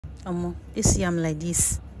This yam like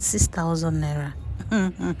this 6,000 naira.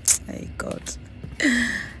 Hey God.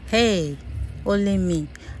 Hey, only me.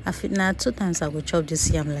 I feel now 2 times I will chop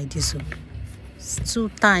this yam like this. 2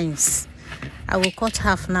 times. I will cut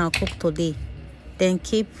half now, cook today, then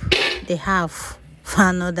keep the half for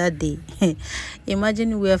another day.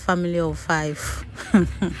 Imagine we're a family of 5.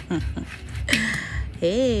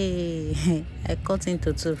 Hey, I cut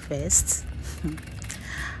into 2 first.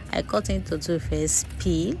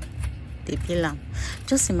 Peel. They peel them.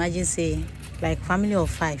 Just imagine, say, like family of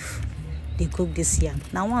 5, they cook this yam.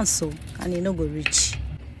 Now one so, and you no go reach.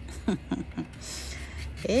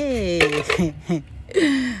 Hey,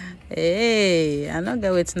 hey, I don't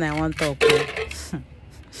get what I want to talk.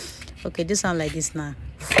 Okay, this one like this now.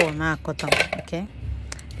 4 now I cut them. Okay,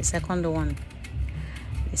 the second one,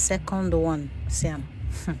 Sam.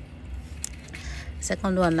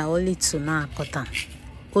 Second one now only 2 now I cut them.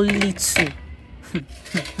 Only 2.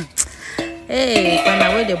 Hey, when I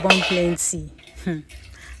wear the bomb plenty.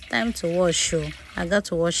 Time to wash. I got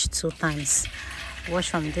to wash 2 times. Wash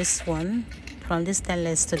from this one, from this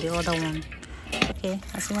stainless to the other one. Okay,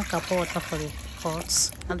 I see my pour water for the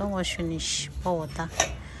pots. I don't wash finish. Pour water.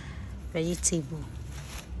 Vegetable.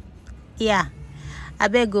 Yeah, I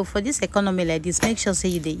beg go for this economy like this. Make sure say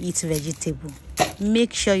you dey eat vegetable.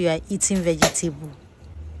 Make sure you are eating vegetable.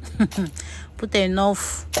 Put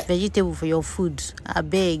enough vegetable for your food. I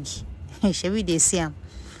beg. Shall we dey see am?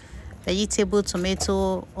 Vegetable,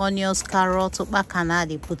 tomato, onions, carrot, ubaka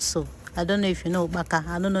they put so. I don't know if you know ubaka.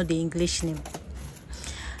 I don't know the English name.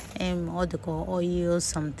 What they call oil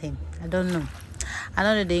something. I don't know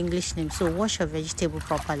the English name. So wash your vegetable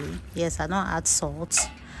properly. Yes, I don't add salt.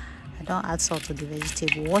 I don't add salt to the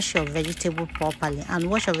vegetable. Wash your vegetable properly, and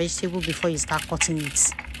wash your vegetable before you start cutting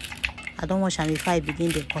it. I don't wash them before I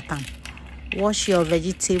begin the cut them. Wash your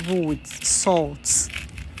vegetable with salt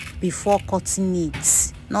before cutting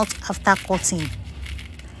it, not after cutting.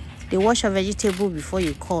 They wash your vegetable before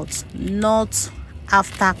you cut, not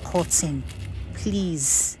after cutting,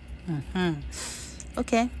 please.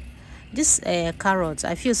 Okay, this carrots,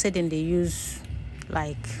 I feel say then they use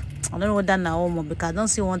like, I don't know what that now, because I don't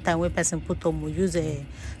see one time where person put use a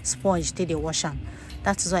sponge till they wash them.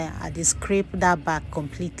 That is why I just scrape that back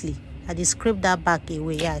completely. I just scrape that back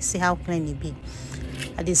away. Yeah, see how clean it be.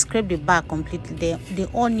 I just scrape the back completely. The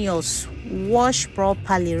onions, wash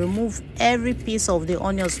properly. Remove every piece of the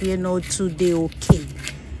onions we know today. Okay,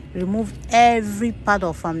 remove every part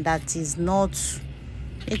of them that is not.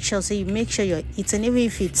 Make sure you're eating, even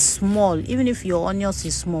if it's small, even if your onions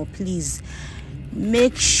is small, please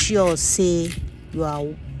make sure say you are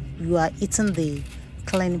eating the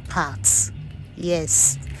clean parts.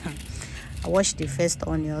 Yes. I wash the first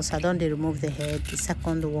onions. I don't remove the head. The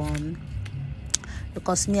second one,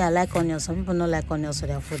 because me, I like onions. Some people don't like onions to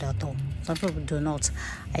their food at all. Some people do not.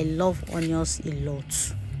 I love onions a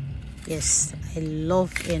lot. Yes, I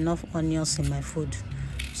love enough onions in my food.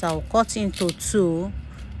 So I'll cut into 2.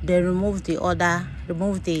 Then remove the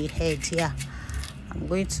head. Yeah, I'm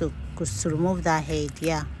going to remove that head.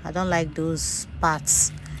 Yeah, I don't like those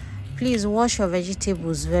parts. Please wash your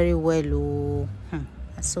vegetables very well.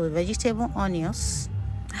 So vegetable, onions,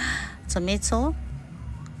 tomato,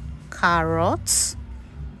 carrots,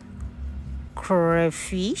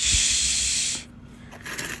 crayfish,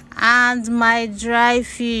 and my dry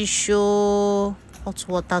fish. Hot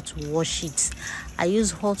water to wash it. I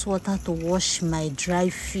use hot water to wash my dry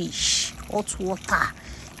fish. Hot water.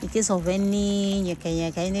 In case of any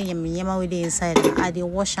yama with the inside, I dey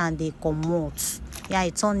wash and they come out. Yeah,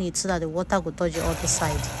 I turn it so that the water go touch the other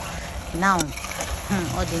side. Now,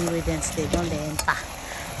 all the ingredients they don't enter.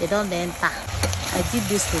 I did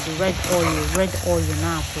this with the red oil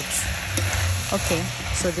now I put. Okay,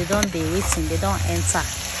 so they don't enter.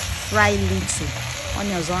 Fry little.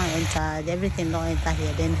 Onions don't enter, everything don't enter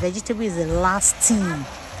here. Then vegetable is the last thing.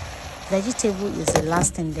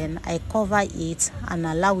 Then I cover it and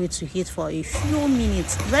allow it to heat for a few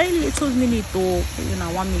minutes. Very little minute, 1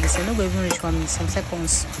 minute. So not even reach 1 minute, some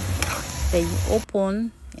seconds. Then you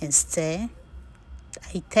open and stir.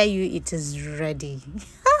 I tell you, it is ready.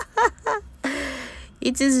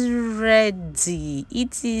 It is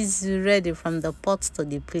ready from the pot to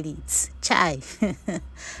the plate. Chai.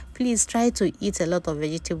 Please try to eat a lot of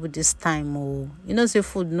vegetable this time. Say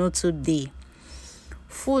food not today.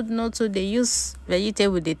 Use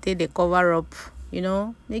vegetable they take the cover up.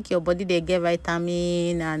 Make your body they get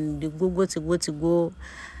vitamin and the go to go.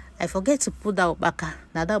 I forget to put that ubaka.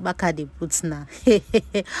 Now that ubaka they put now.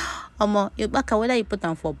 Ubaka, whether you put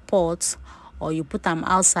them for pots or you put them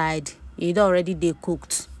outside, it already they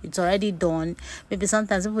cooked, it's already done. Maybe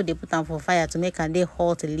sometimes people they put them for fire to make and they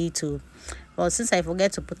hot a little, but since I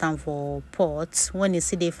forget to put them for pot, when you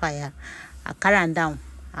see the fire, I carry am down,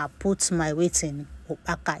 I put my waiting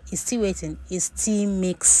opaka. It's still waiting, it still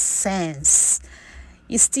makes sense,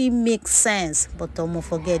 it still makes sense. But don't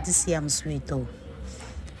forget this yam sweet though.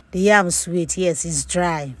 The yam sweet, yes, it's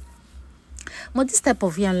dry. But this type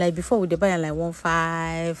of yam, like before, we dey buy am like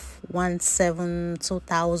 1,500, 1,700,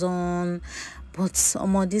 2,000.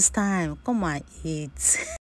 But this time, come and eat.